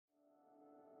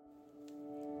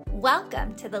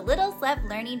Welcome to the Littles Love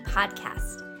Learning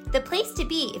Podcast, the place to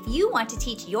be if you want to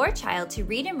teach your child to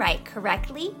read and write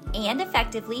correctly and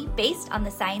effectively based on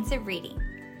the science of reading.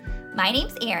 My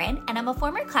name's Erin, and I'm a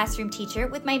former classroom teacher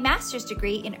with my master's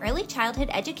degree in early childhood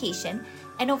education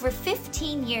and over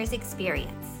 15 years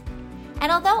experience.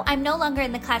 And although I'm no longer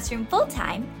in the classroom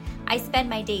full-time, I spend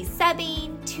my days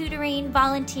subbing, tutoring,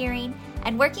 volunteering,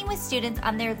 and working with students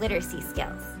on their literacy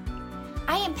skills.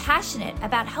 I am passionate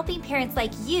about helping parents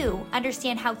like you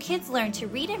understand how kids learn to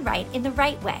read and write in the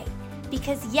right way,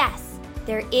 because yes,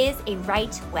 there is a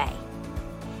right way.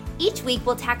 Each week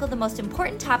we'll tackle the most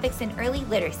important topics in early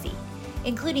literacy,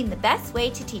 including the best way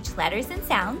to teach letters and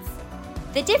sounds,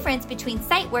 the difference between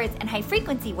sight words and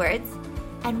high-frequency words,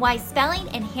 and why spelling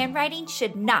and handwriting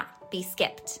should not be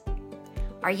skipped.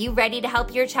 Are you ready to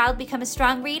help your child become a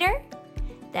strong reader?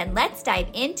 Then let's dive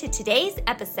into today's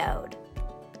episode.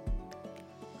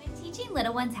 Teaching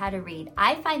little ones how to read,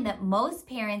 I find that most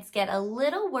parents get a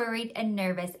little worried and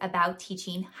nervous about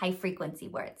teaching high-frequency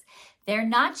words. They're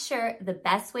not sure the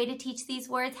best way to teach these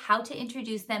words, how to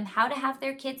introduce them, how to have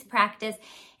their kids practice,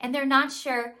 and they're not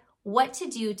sure what to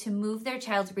do to move their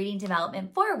child's reading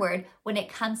development forward when it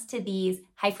comes to these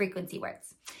high-frequency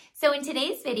words. So in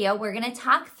today's video, we're going to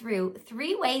talk through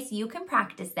 3 ways you can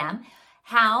practice them,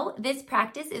 how this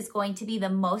practice is going to be the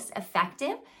most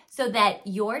effective so that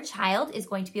your child is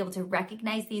going to be able to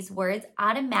recognize these words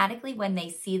automatically when they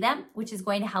see them, which is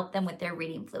going to help them with their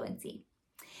reading fluency.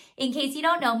 In case you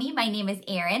don't know me, my name is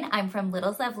Erin. I'm from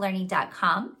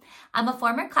littleslovelearning.com. I'm a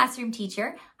former classroom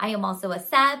teacher. I am also a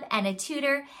sub and a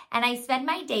tutor, and I spend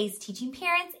my days teaching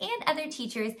parents and other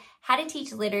teachers how to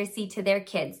teach literacy to their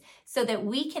kids so that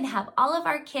we can have all of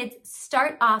our kids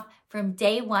start off from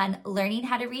day one learning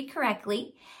how to read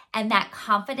correctly, and that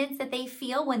confidence that they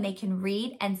feel when they can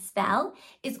read and spell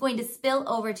is going to spill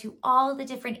over to all the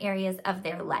different areas of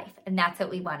their life, and that's what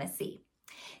we want to see.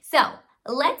 So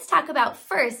let's talk about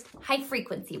first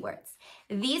high-frequency words.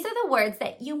 These are the words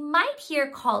that you might hear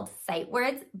called sight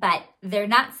words, but they're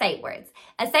not sight words.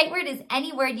 A sight word is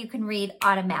any word you can read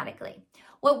automatically.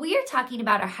 What we are talking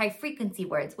about are high-frequency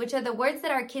words, which are the words that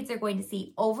our kids are going to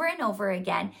see over and over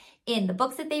again in the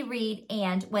books that they read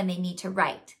and when they need to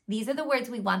write. These are the words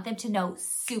we want them to know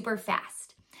super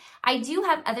fast. I do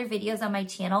have other videos on my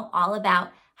channel all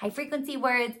about high-frequency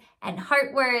words and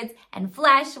heart words and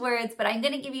flash words, but I'm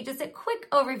going to give you just a quick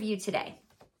overview today.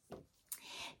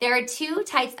 There are 2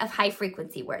 types of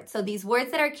high-frequency words, so these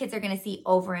words that our kids are going to see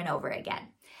over and over again.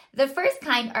 The first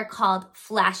kind are called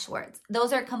flash words.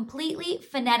 Those are completely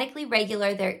phonetically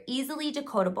regular. They're easily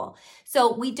decodable.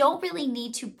 So we don't really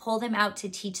need to pull them out to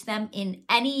teach them in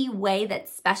any way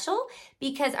that's special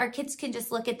because our kids can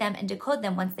just look at them and decode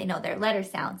them once they know their letter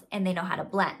sounds and they know how to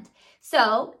blend.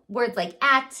 So words like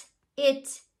at,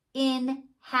 it, in,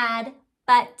 had,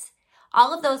 but,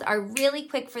 all of those are really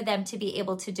quick for them to be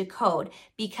able to decode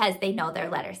because they know their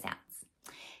letter sounds.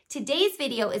 Today's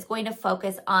video is going to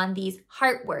focus on these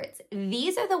heart words.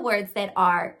 These are the words that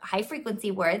are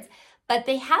high-frequency words, but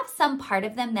they have some part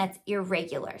of them that's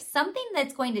irregular, something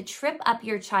that's going to trip up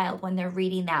your child when they're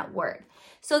reading that word.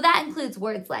 So that includes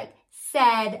words like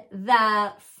said,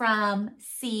 the, from,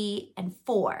 see, and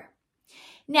for.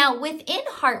 Now, within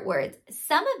heart words,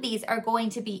 some of these are going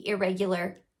to be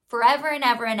irregular forever and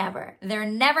ever and ever. They're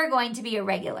never going to be a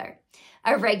regular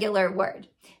word.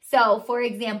 So, for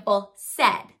example,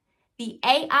 said. The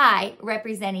AI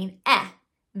representing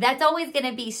that's always going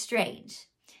to be strange.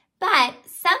 But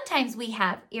sometimes we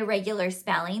have irregular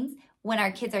spellings when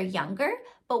our kids are younger,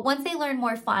 but once they learn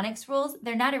more phonics rules,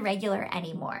 they're not irregular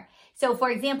anymore. So for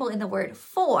example, in the word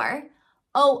for,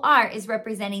 OR is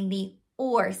representing the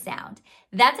or sound.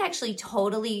 That's actually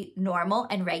totally normal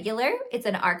and regular. It's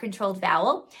an R-controlled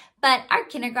vowel, but our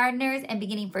kindergartners and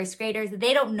beginning first graders,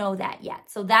 they don't know that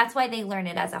yet. So that's why they learn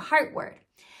it as a heart word.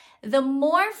 The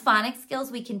more phonics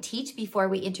skills we can teach before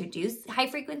we introduce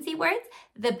high-frequency words,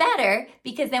 the better,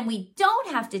 because then we don't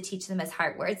have to teach them as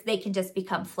heart words. They can just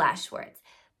become flash words.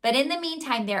 But in the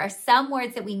meantime, there are some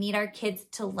words that we need our kids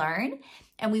to learn,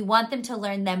 and we want them to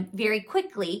learn them very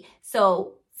quickly.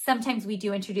 So sometimes we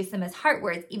do introduce them as heart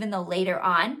words, even though later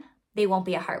on, they won't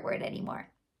be a heart word anymore.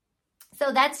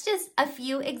 So that's just a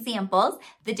few examples,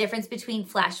 the difference between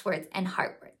flash words and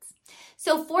heart words.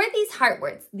 So for these heart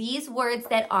words, these words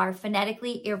that are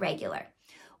phonetically irregular,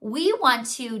 we want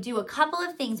to do a couple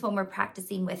of things when we're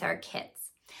practicing with our kids.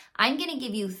 I'm going to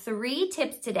give you 3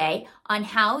 tips today on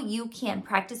how you can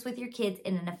practice with your kids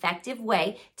in an effective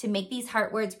way to make these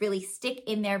heart words really stick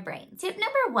in their brains. Tip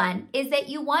number 1 is that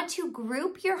you want to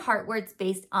group your heart words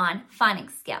based on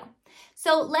phonics scale.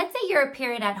 So let's say you're a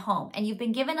parent at home and you've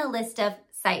been given a list of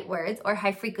sight words or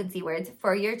high frequency words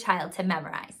for your child to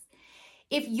memorize.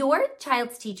 If your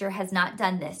child's teacher has not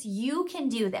done this, you can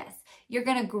do this. You're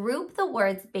going to group the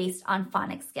words based on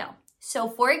phonics skill. So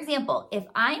for example, if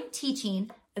I'm teaching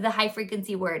the high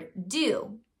frequency word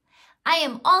do, I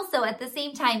am also at the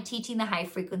same time teaching the high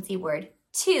frequency word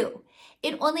to.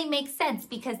 It only makes sense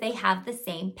because they have the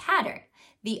same pattern.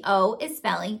 The O is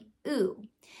spelling oo.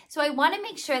 So I want to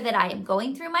make sure that I am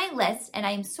going through my list and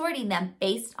I am sorting them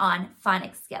based on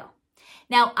phonics skill.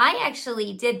 Now, I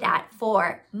actually did that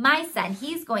for my son.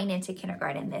 He's going into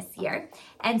kindergarten this year.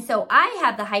 And so I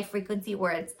have the high frequency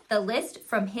words, the list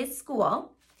from his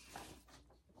school.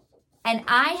 And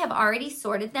I have already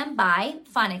sorted them by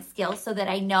phonics skill so that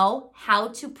I know how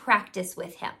to practice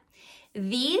with him.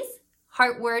 These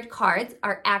Heart Word cards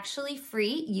are actually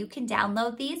free. You can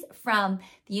download these from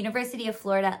the University of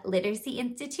Florida Literacy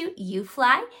Institute,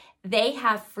 UFLY. They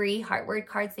have free Heart Word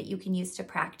cards that you can use to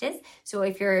practice. So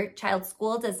if your child's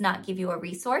school does not give you a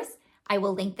resource, I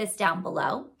will link this down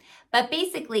below. But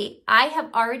basically, I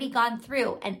have already gone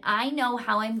through and I know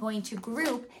how I'm going to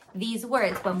group these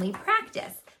words when we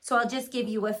practice. So I'll just give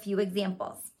you a few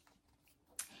examples.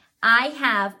 I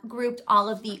have grouped all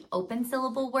of the open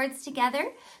syllable words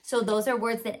together. So those are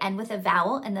words that end with a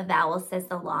vowel and the vowel says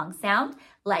the long sound,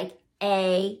 like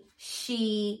a,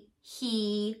 she,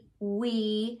 he,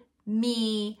 we,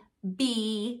 me,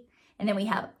 be. And then we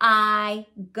have I,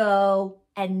 go,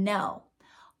 and no.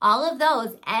 All of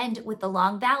those end with the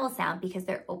long vowel sound because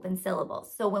they're open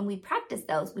syllables. So when we practice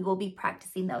those, we will be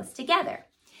practicing those together.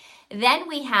 Then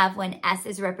we have when S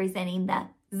is representing the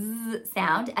Z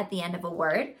sound at the end of a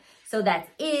word. So that's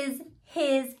is,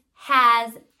 his,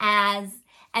 has, as,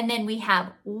 and then we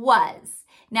have was.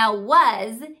 Now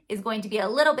was is going to be a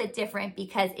little bit different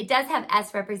because it does have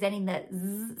S representing the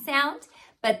Z sound,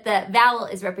 but the vowel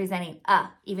is representing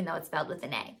even though it's spelled with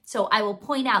an A. So I will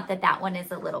point out that that one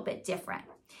is a little bit different.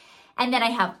 And then I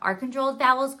have R-controlled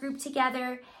vowels grouped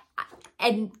together,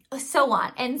 and so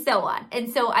on and so on.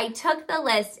 And so I took the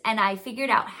list and I figured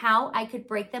out how I could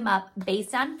break them up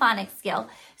based on phonics skill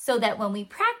so that when we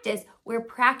practice, we're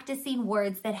practicing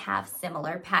words that have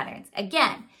similar patterns.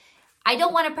 Again, I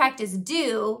don't want to practice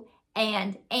do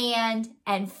and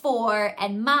for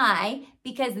and my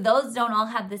because those don't all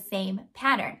have the same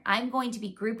pattern. I'm going to be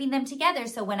grouping them together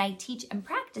so when I teach and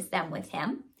practice them with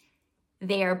him,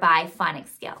 they are by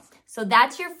phonics skill. So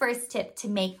that's your first tip to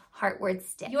make heart words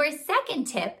stick. Your second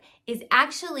tip is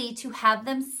actually to have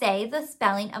them say the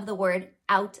spelling of the word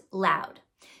out loud.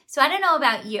 So I don't know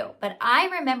about you, but I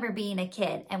remember being a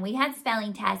kid and we had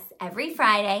spelling tests every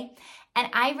Friday. And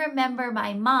I remember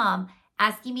my mom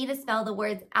asking me to spell the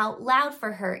words out loud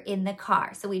for her in the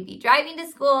car. So we'd be driving to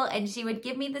school and she would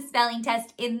give me the spelling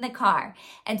test in the car.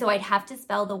 And so I'd have to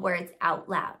spell the words out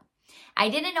loud. I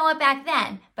didn't know it back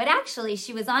then, but actually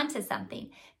she was onto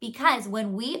something because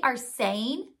when we are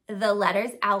saying the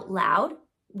letters out loud,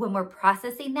 when we're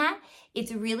processing that,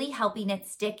 it's really helping it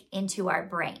stick into our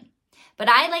brain. But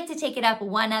I like to take it up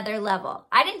one other level.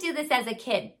 I didn't do this as a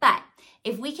kid, but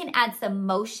if we can add some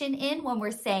motion in when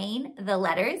we're saying the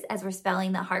letters as we're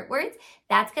spelling the heart words,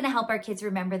 that's going to help our kids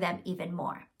remember them even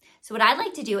more. So what I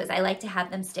like to do is I like to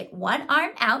have them stick one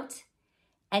arm out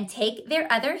and take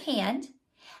their other hand.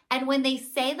 And when they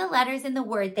say the letters in the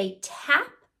word, they tap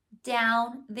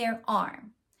down their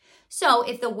arm. So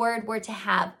if the word were to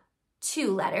have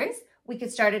 2 letters, we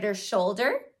could start at our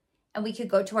shoulder and we could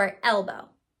go to our elbow.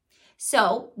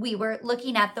 So we were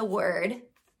looking at the word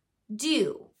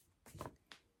do.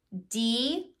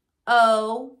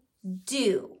 D-O,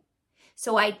 do.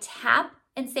 So I tap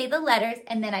and say the letters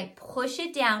and then I push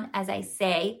it down as I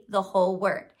say the whole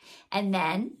word. And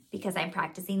then, because I'm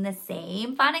practicing the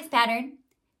same phonics pattern,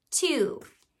 to.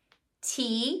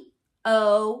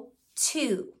 T-O,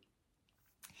 to.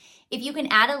 If you can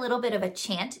add a little bit of a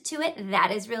chant to it,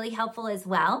 that is really helpful as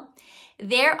well.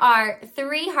 There are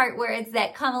 3 heart words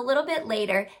that come a little bit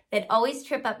later that always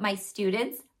trip up my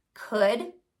students: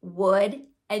 could, would,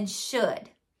 and should.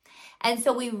 And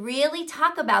so we really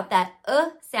talk about that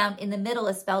sound in the middle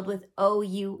is spelled with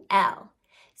O-U-L.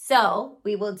 So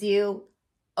we will do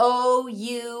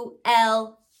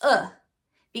O-U-L,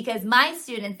 because my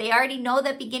students, they already know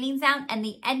the beginning sound and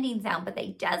the ending sound, but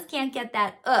they just can't get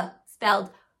that spelled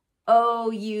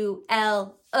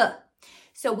O-U-L,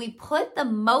 So we put the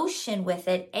motion with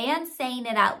it and saying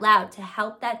it out loud to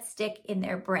help that stick in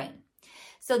their brain.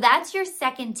 So that's your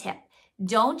second tip.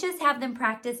 Don't just have them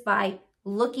practice by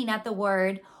looking at the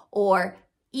word or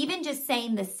even just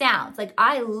saying the sounds. Like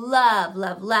I love,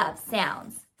 love, love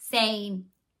sounds. Saying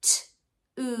t,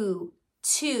 oo,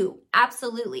 to.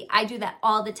 Absolutely. I do that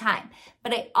all the time.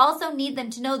 But I also need them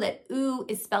to know that oo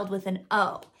is spelled with an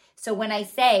O. So when I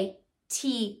say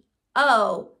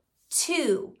T-O,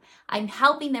 to, I'm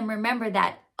helping them remember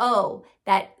that O,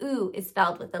 that oo is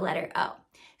spelled with the letter O.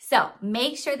 So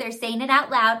make sure they're saying it out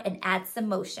loud and add some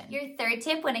motion. Your third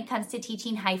tip when it comes to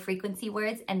teaching high frequency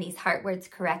words and these heart words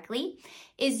correctly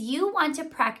is you want to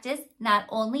practice not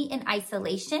only in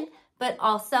isolation, but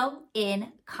also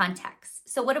in context.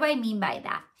 So what do I mean by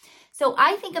that? So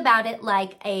I think about it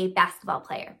like a basketball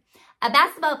player. A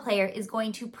basketball player is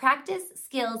going to practice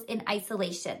skills in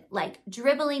isolation, like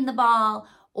dribbling the ball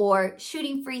or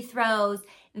shooting free throws,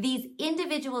 these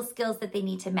individual skills that they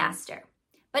need to master.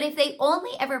 But if they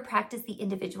only ever practice the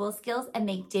individual skills and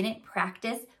they didn't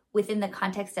practice within the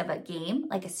context of a game,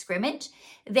 like a scrimmage,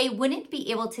 they wouldn't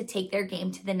be able to take their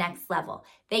game to the next level.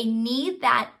 They need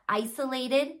that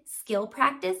isolated skill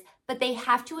practice, but they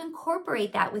have to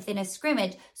incorporate that within a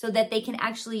scrimmage so that they can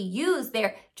actually use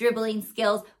their dribbling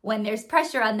skills when there's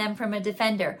pressure on them from a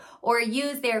defender, or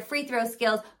use their free throw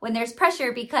skills when there's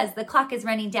pressure because the clock is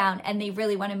running down and they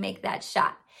really want to make that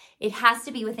shot. It has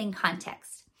to be within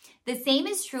context. The same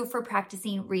is true for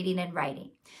practicing reading and writing.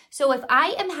 So if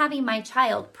I am having my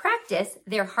child practice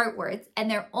their heart words and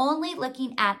they're only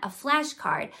looking at a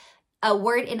flashcard, a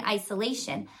word in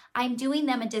isolation, I'm doing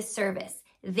them a disservice.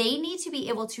 They need to be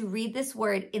able to read this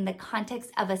word in the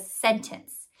context of a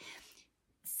sentence.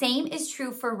 Same is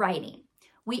true for writing.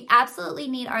 We absolutely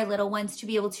need our little ones to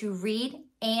be able to read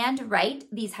and write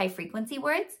these high frequency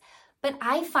words, but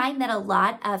I find that a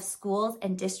lot of schools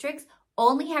and districts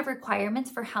only have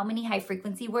requirements for how many high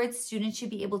frequency words students should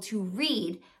be able to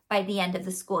read by the end of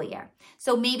the school year.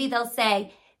 So maybe they'll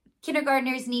say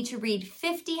kindergartners need to read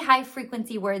 50 high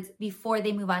frequency words before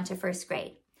they move on to first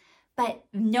grade. But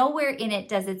nowhere in it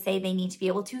does it say they need to be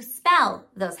able to spell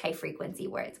those high frequency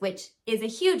words, which is a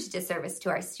huge disservice to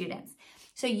our students.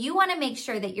 So you want to make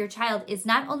sure that your child is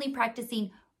not only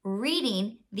practicing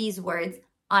reading these words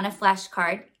on a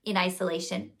flashcard in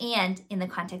isolation and in the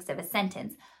context of a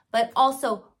sentence, but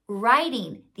also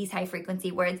writing these high frequency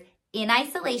words in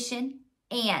isolation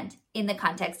and in the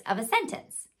context of a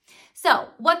sentence. So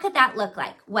what could that look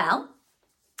like? Well,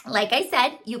 like I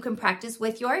said, you can practice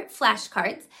with your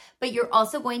flashcards, but you're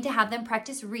also going to have them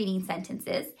practice reading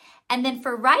sentences. And then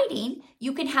for writing,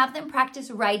 you can have them practice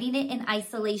writing it in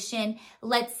isolation.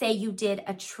 Let's say you did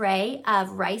a tray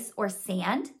of rice or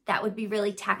sand. That would be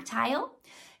really tactile.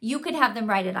 You could have them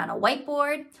write it on a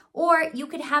whiteboard, or you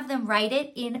could have them write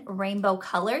it in rainbow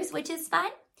colors, which is fun.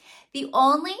 The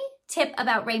only tip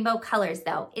about rainbow colors,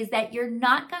 though, is that you're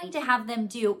not going to have them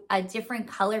do a different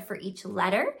color for each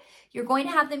letter. You're going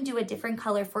to have them do a different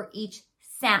color for each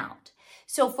sound.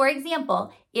 So, for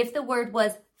example, if the word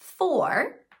was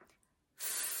for,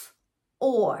 f,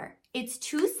 or, it's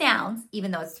two sounds, even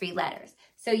though it's three letters.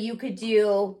 So you could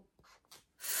do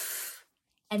f,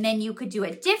 and then you could do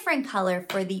a different color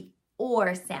for the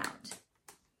or sound,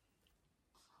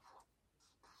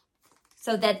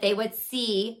 so that they would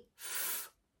see f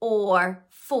or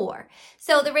for.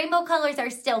 So the rainbow colors are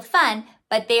still fun,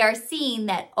 but they are seeing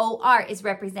that OR is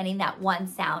representing that one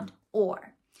sound,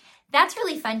 or. That's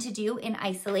really fun to do in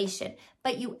isolation,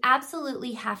 but you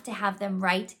absolutely have to have them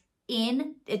write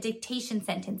in a dictation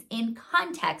sentence in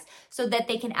context so that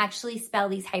they can actually spell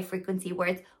these high frequency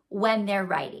words when they're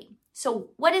writing. So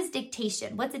what is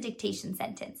dictation? What's a dictation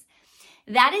sentence?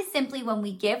 That is simply when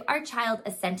we give our child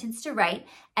a sentence to write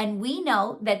and we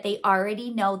know that they already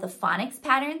know the phonics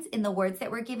patterns in the words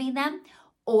that we're giving them,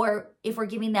 or if we're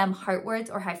giving them heart words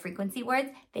or high frequency words,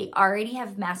 they already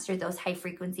have mastered those high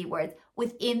frequency words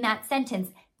within that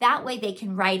sentence. That way they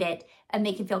can write it and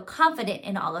they can feel confident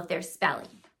in all of their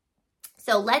spelling.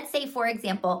 So let's say, for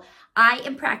example, I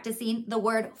am practicing the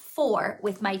word for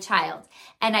with my child,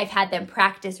 and I've had them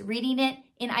practice reading it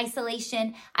in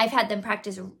isolation. I've had them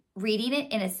practice reading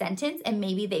it in a sentence, and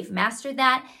maybe they've mastered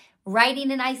that,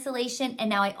 writing in isolation, and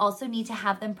now I also need to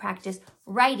have them practice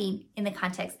writing in the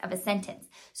context of a sentence.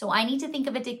 So I need to think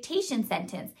of a dictation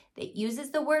sentence that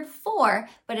uses the word for,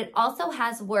 but it also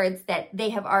has words that they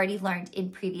have already learned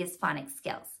in previous phonics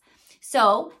skills.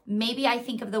 So maybe I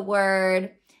think of the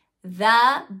word,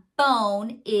 the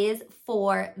bone is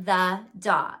for the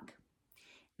dog.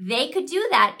 They could do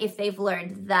that if they've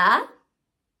learned the,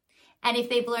 and if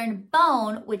they've learned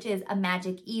bone, which is a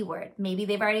magic E word. Maybe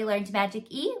they've already learned magic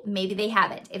E, maybe they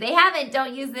haven't. If they haven't,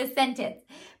 don't use this sentence.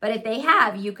 But if they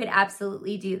have, you could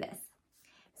absolutely do this.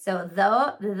 So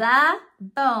the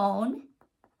bone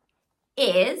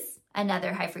is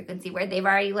another high frequency word they've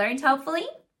already learned, hopefully.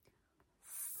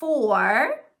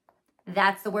 For,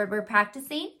 that's the word we're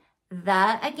practicing.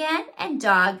 The again, and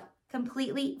dog,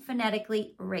 completely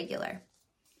phonetically regular.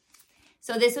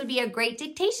 So this would be a great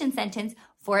dictation sentence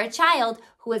for a child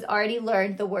who has already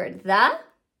learned the word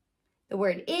the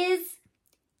word is,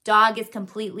 dog is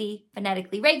completely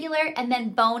phonetically regular, and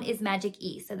then bone is magic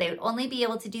E. So they would only be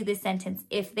able to do this sentence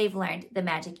if they've learned the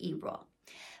magic E rule.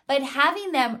 But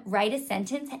having them write a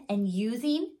sentence and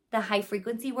using the high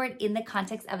frequency word in the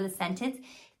context of the sentence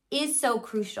is so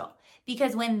crucial,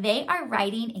 because when they are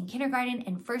writing in kindergarten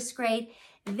and first grade,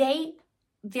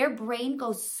 their brain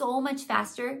goes so much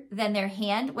faster than their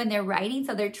hand when they're writing.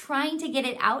 So they're trying to get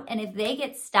it out. And if they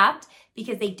get stopped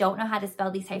because they don't know how to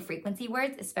spell these high frequency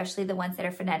words, especially the ones that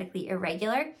are phonetically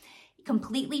irregular, it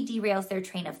completely derails their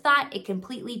train of thought. It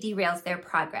completely derails their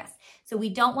progress. So we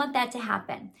don't want that to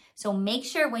happen. So make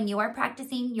sure when you are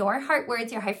practicing your heart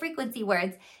words, your high frequency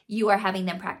words, you are having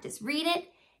them practice read it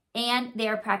and they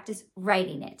are practice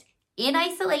writing it in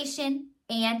isolation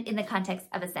and in the context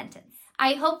of a sentence.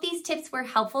 I hope these tips were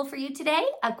helpful for you today.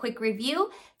 A quick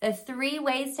review, the 3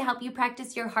 ways to help you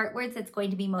practice your heart words that's going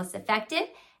to be most effective.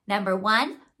 Number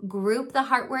 1, group the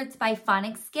heart words by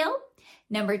phonics skill.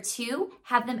 Number 2,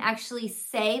 have them actually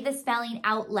say the spelling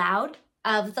out loud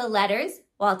of the letters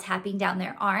while tapping down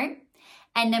their arm.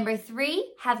 And number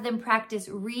 3, have them practice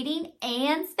reading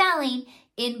and spelling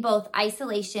in both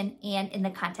isolation and in the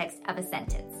context of a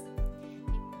sentence.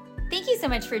 Thank you so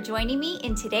much for joining me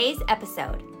in today's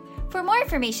episode. For more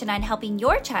information on helping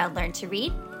your child learn to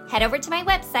read, head over to my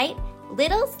website,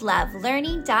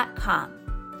 littleslovelearning.com.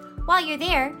 While you're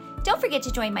there, don't forget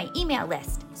to join my email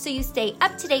list so you stay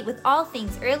up to date with all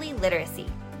things early literacy.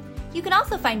 You can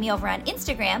also find me over on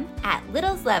Instagram at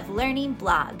Littles Love Learning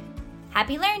Blog.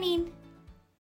 Happy learning!